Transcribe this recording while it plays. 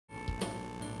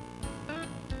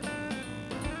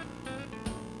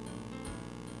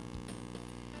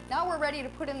Now we're ready to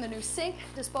put in the new sink,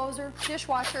 disposer,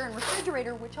 dishwasher, and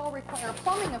refrigerator, which all require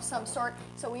plumbing of some sort,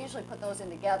 so we usually put those in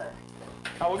together.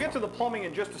 We'll get to the plumbing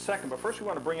in just a second, but first we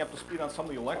want to bring up to speed on some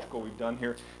of the electrical we've done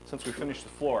here since we finished the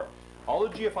floor. All the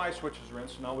GFI switches are in,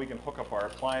 so now we can hook up our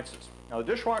appliances. Now the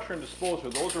dishwasher and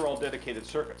disposer, those are all dedicated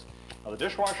circuits. Now the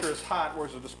dishwasher is hot,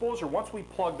 whereas the disposer, once we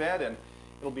plug that in,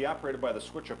 it'll be operated by the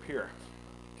switch up here.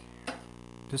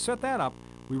 To set that up,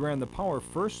 we ran the power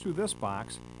first through this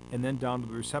box and then down to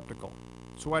the receptacle.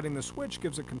 So adding the switch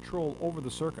gives it control over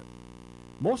the circuit.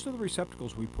 Most of the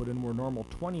receptacles we put in were normal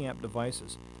 20 amp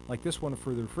devices, like this one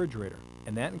for the refrigerator,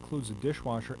 and that includes the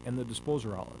dishwasher and the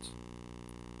disposer outlets.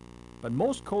 But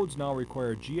most codes now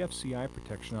require GFCI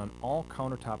protection on all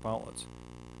countertop outlets.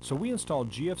 So we installed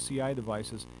GFCI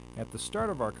devices at the start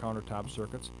of our countertop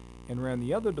circuits and ran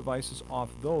the other devices off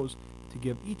those to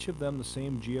give each of them the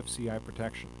same GFCI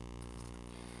protection.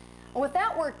 With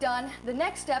that work done, the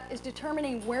next step is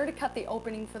determining where to cut the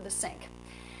opening for the sink.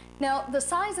 Now, the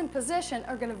size and position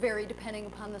are going to vary depending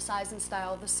upon the size and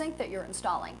style of the sink that you're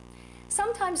installing.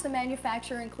 Sometimes the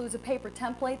manufacturer includes a paper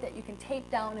template that you can tape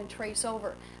down and trace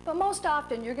over, but most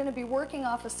often you're going to be working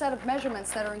off a set of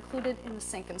measurements that are included in the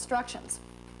sink instructions.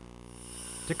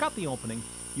 To cut the opening,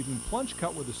 you can plunge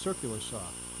cut with a circular saw,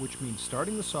 which means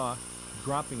starting the saw,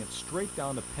 dropping it straight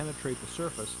down to penetrate the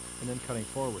surface, and then cutting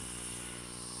forward.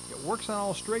 It works on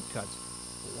all straight cuts,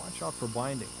 but watch out for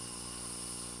binding.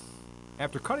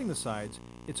 After cutting the sides,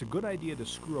 it's a good idea to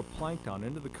screw a plank down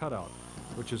into the cutout,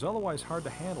 which is otherwise hard to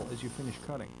handle as you finish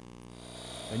cutting.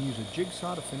 Then use a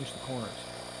jigsaw to finish the corners.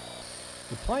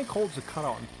 The plank holds the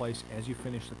cutout in place as you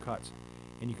finish the cuts,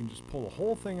 and you can just pull the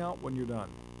whole thing out when you're done.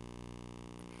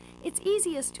 It's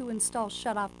easiest to install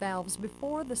shut-off valves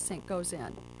before the sink goes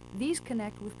in. These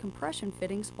connect with compression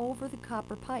fittings over the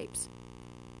copper pipes.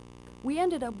 We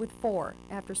ended up with 4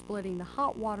 after splitting the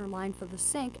hot water line for the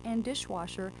sink and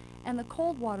dishwasher and the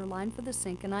cold water line for the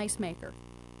sink and ice maker.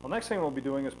 Well, next thing we'll be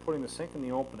doing is putting the sink in the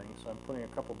opening. So I'm putting a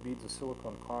couple beads of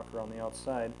silicone caulk on the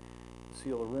outside to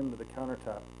seal the rim to the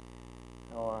countertop.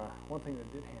 Now, one thing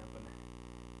that did happen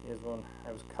is when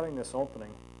I was cutting this opening,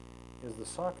 is the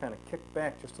saw kind of kicked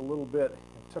back just a little bit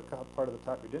and took out part of the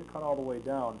top. We didn't cut all the way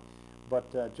down,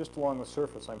 but just along the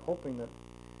surface. I'm hoping that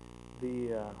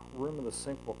the rim of the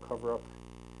sink will cover up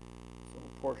this little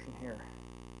portion here.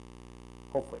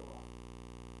 Hopefully it will.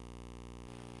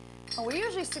 Well, we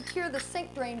usually secure the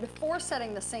sink drain before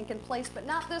setting the sink in place, but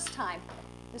not this time.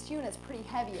 This unit's pretty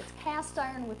heavy. It's cast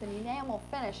iron with an enamel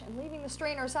finish, and leaving the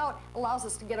strainers out allows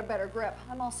us to get a better grip.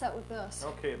 I'm all set with this.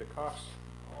 Okay, the caulk's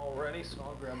all ready, so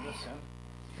I'll grab this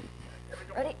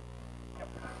in. Ready? Yep.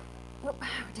 Whoop,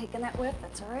 we're taking that width,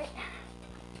 that's all right.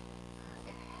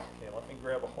 Okay, let me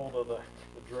grab a hold of the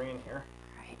drain here.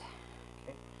 Right.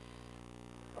 Okay.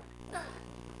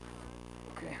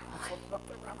 Okay, let's open up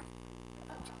the rubber.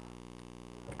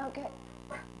 Okay.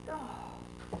 Oh.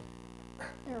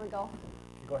 There we go.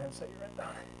 Okay, go ahead and set your end down.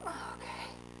 Okay.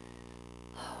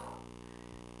 Oh,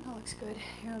 that looks good.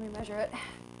 Here, let me measure it. Okay,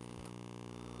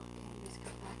 just go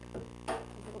back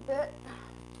a little bit.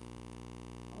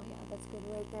 Oh yeah, that's good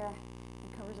right there.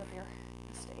 It covers up your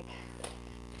mistake.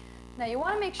 Now you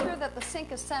want to make sure that the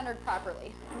sink is centered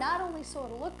properly, not only so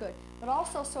it'll look good, but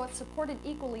also so it's supported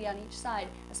equally on each side,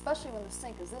 especially when the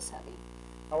sink is this heavy.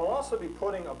 I will also be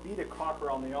putting a bead of caulk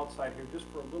around the outside here just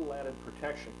for a little added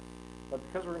protection. But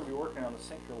because we're going to be working on the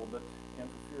sink here a little bit, and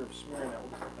for fear of smearing that,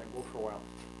 we'll just let that go for a while.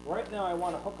 Right now I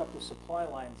want to hook up the supply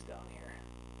lines down here.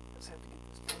 Just have to get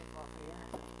this tape off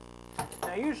of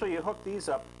here. Now usually you hook these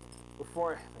up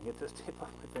before, if I get this tape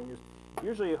off my fingers,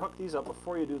 usually you hook these up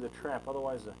before you do the trap,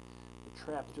 otherwise the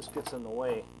trap just gets in the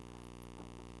way.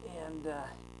 And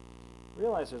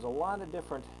realize there's a lot of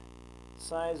different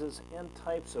sizes and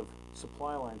types of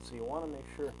supply lines, so you want to make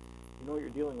sure you know what you're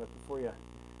dealing with before you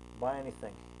buy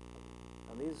anything.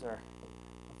 Now these are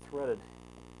a threaded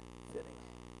fitting.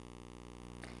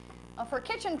 For a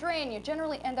kitchen drain, you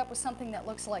generally end up with something that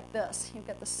looks like this. You've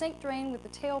got the sink drain with the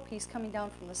tailpiece coming down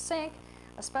from the sink,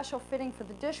 a special fitting for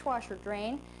the dishwasher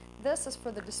drain. This is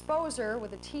for the disposer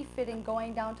with a T-fitting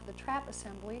going down to the trap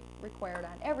assembly required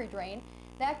on every drain.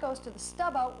 That goes to the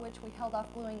stub out, which we held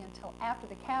off gluing until after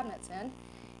the cabinet's in.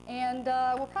 And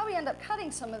we'll probably end up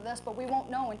cutting some of this, but we won't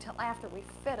know until after we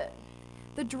fit it.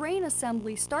 The drain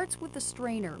assembly starts with the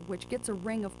strainer, which gets a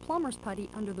ring of plumber's putty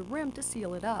under the rim to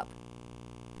seal it up.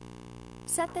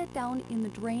 Set that down in the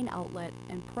drain outlet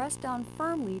and press down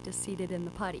firmly to seat it in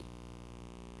the putty.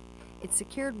 It's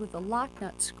secured with a lock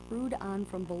nut screwed on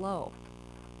from below.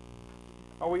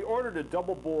 Now we ordered a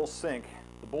double bowl sink.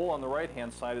 The bowl on the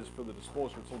right-hand side is for the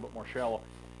disposer. It's a little bit more shallow.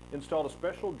 Installed a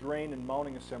special drain and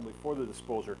mounting assembly for the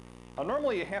disposer. Now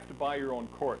normally you have to buy your own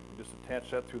cord. You just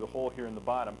attach that through the hole here in the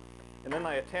bottom. And then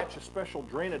I attach a special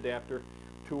drain adapter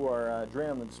to our drain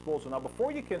on the disposer. Now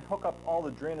before you can hook up all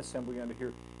the drain assembly under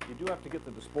here, you do have to get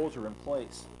the disposer in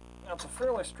place. Now it's a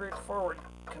fairly straightforward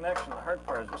connection. The hard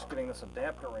part is just getting this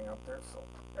adapter ring up there so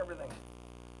everything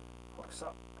hooks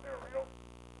up. There we go.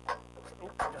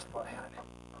 Oop, I just about had it.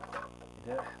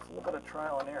 You did. It's a little bit of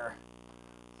trial and error.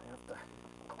 So you have to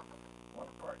one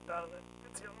part down and then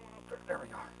get the other one up there. There we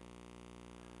go.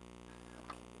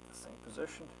 Get this thing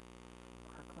positioned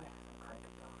correctly. Crank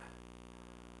it down.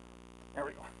 There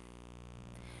we go.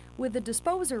 With the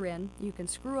disposer in, you can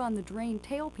screw on the drain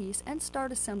tailpiece and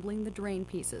start assembling the drain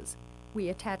pieces. We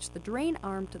attached the drain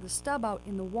arm to the stub out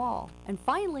in the wall, and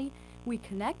finally, we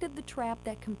connected the trap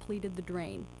that completed the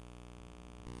drain.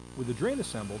 With the drain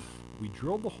assembled, we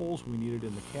drilled the holes we needed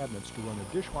in the cabinets to run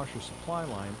the dishwasher supply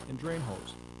line and drain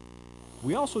hose.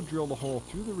 We also drilled a hole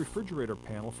through the refrigerator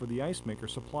panel for the ice maker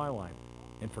supply line.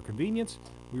 And for convenience,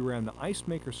 we ran the ice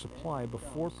maker supply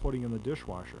before putting in the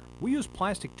dishwasher. We use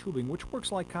plastic tubing, which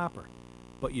works like copper,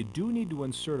 but you do need to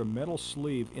insert a metal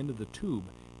sleeve into the tube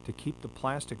to keep the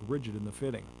plastic rigid in the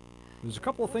fitting. There's a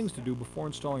couple of things to do before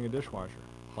installing a dishwasher,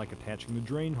 like attaching the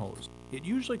drain hose. It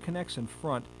usually connects in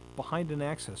front behind an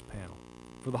access panel.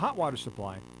 For the hot water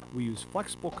supply, we use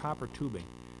flexible copper tubing,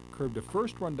 curved to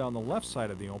first run down the left side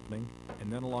of the opening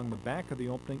and then along the back of the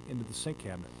opening into the sink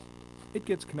cabinet. It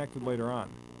gets connected later on.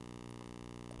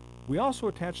 We also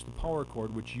attach the power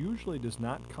cord, which usually does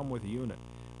not come with a unit,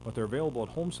 but they're available at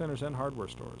home centers and hardware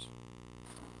stores.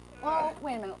 Well,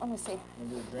 wait a minute, let me see.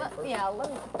 Do the drain first? Yeah, let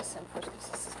me put this in first because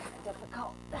this is kind of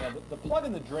difficult. Yeah, the plug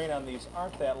and the drain on these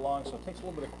aren't that long, so it takes a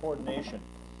little bit of coordination.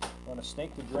 I'm going to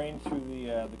snake the drain through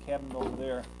the cabinet over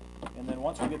there, and then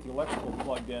once we get the electrical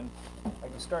plugged in, I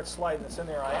can start sliding this in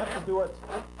there. I have to do it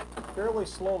fairly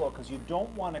slow though, because you don't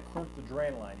want to crimp the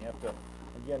drain line. You have to,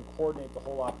 again, coordinate the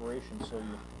whole operation.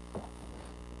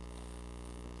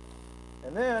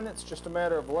 And then it's just a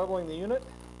matter of leveling the unit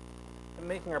and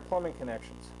making our plumbing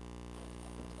connections.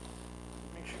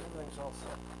 Make sure everything's all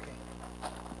set. Okay,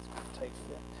 that's a good tight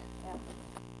fit. Yeah.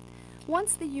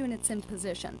 Once the unit's in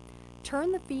position,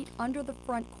 turn the feet under the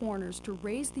front corners to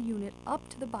raise the unit up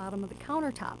to the bottom of the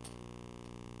countertop.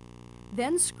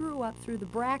 Then screw up through the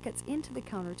brackets into the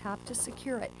countertop to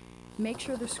secure it. Make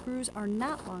sure the screws are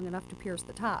not long enough to pierce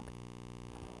the top.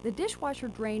 The dishwasher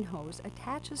drain hose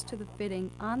attaches to the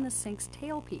fitting on the sink's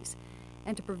tailpiece,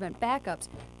 and to prevent backups,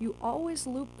 you always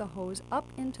loop the hose up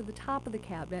into the top of the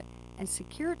cabinet and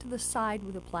secure it to the side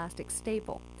with a plastic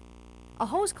staple. A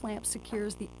hose clamp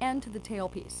secures the end to the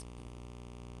tailpiece.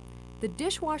 The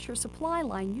dishwasher supply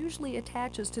line usually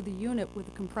attaches to the unit with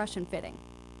a compression fitting,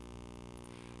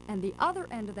 and the other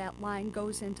end of that line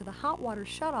goes into the hot water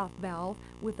shutoff valve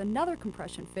with another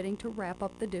compression fitting to wrap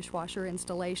up the dishwasher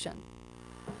installation.